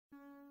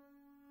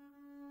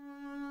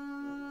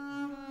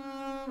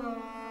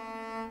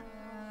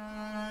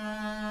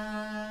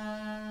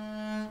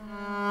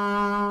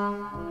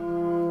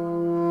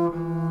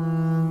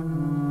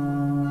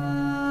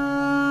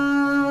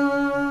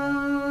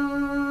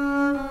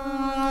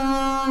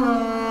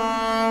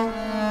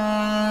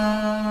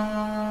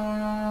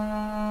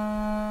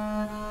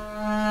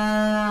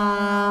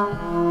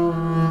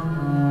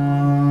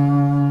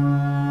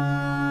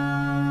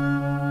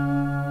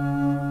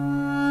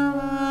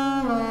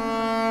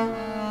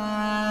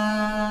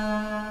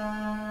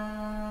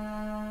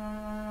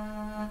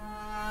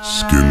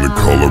Skin the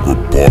color of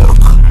bark,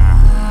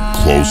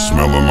 clothes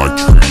smelling like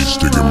trees,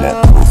 digging my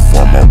earth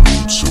on my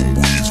roots and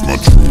weeds. My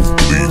truth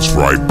bleeds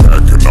right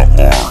back in the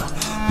arm.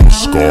 No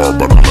scar,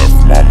 but I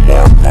left my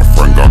mark. My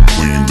friend got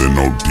clean, then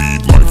no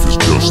deed. Life is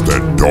just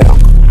that dark.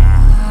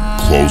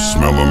 Clothes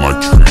smelling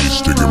like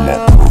trees, digging my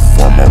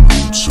earth on my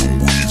roots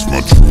and weeds. My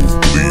truth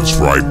bleeds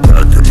right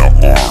back in the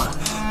arm.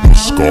 No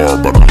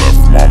scar, but I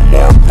left my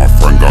mark. My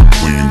friend got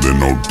clean, then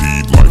no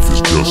deed. Life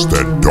is just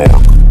that dark.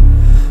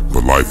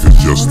 But life is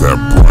just that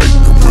bright,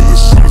 and when the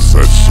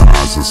sunset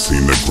shines, I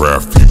seen the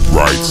graffiti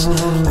writes.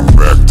 I'm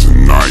back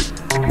tonight,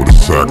 with a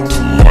sack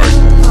to light.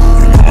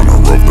 In honor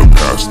of the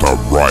past I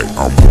write.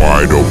 I'm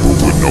wide open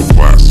with no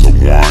glass of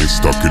wine.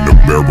 Stuck in the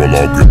barrel,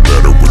 I'll get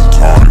better with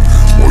time.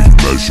 While you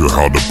measure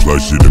how the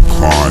pleasure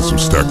declines, I'm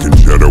stacking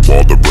cheddar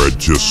while the bread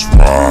just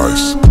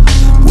rise.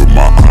 With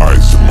my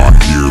eyes and my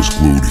ears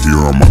glued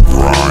here on my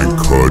grind.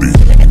 Cuddy,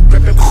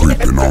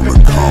 creeping on the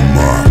come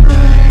up.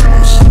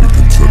 I'm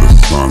sleeping till the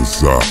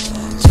sun's up.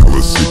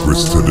 Telling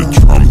secrets to the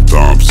drum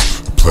thumps.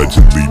 Pledge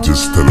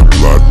allegiance to the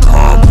blood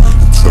pump.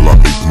 Till I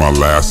meet my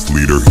last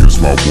leader,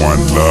 here's my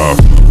one love.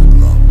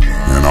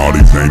 And all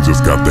these angels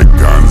got their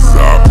guns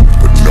up,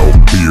 but no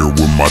fear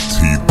when my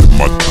teeth and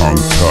my tongue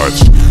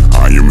touch.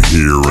 I am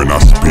here and I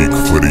speak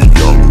for the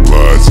young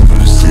bloods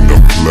who seen the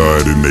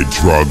flood and they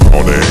drug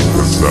all the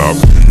anchors up.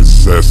 It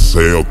says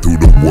sail through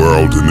the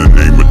world in the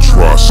name of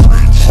trust.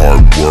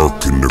 Hard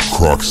work and the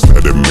crux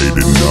that it made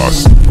in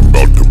us. I'm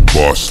about to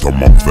bust on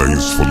my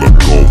veins full of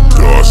gold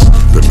dust.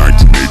 The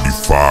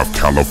 1985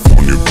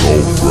 California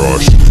gold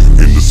rush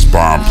in the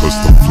spine plus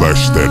the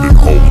flesh that it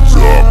holds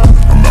up.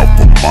 I'm out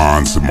for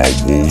mines and my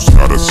wolves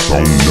got us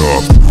sewn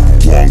up.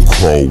 One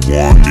crow,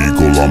 one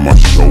eagle on my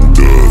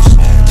shoulders,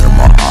 and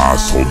my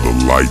eyes hold the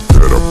light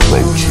that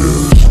approaches.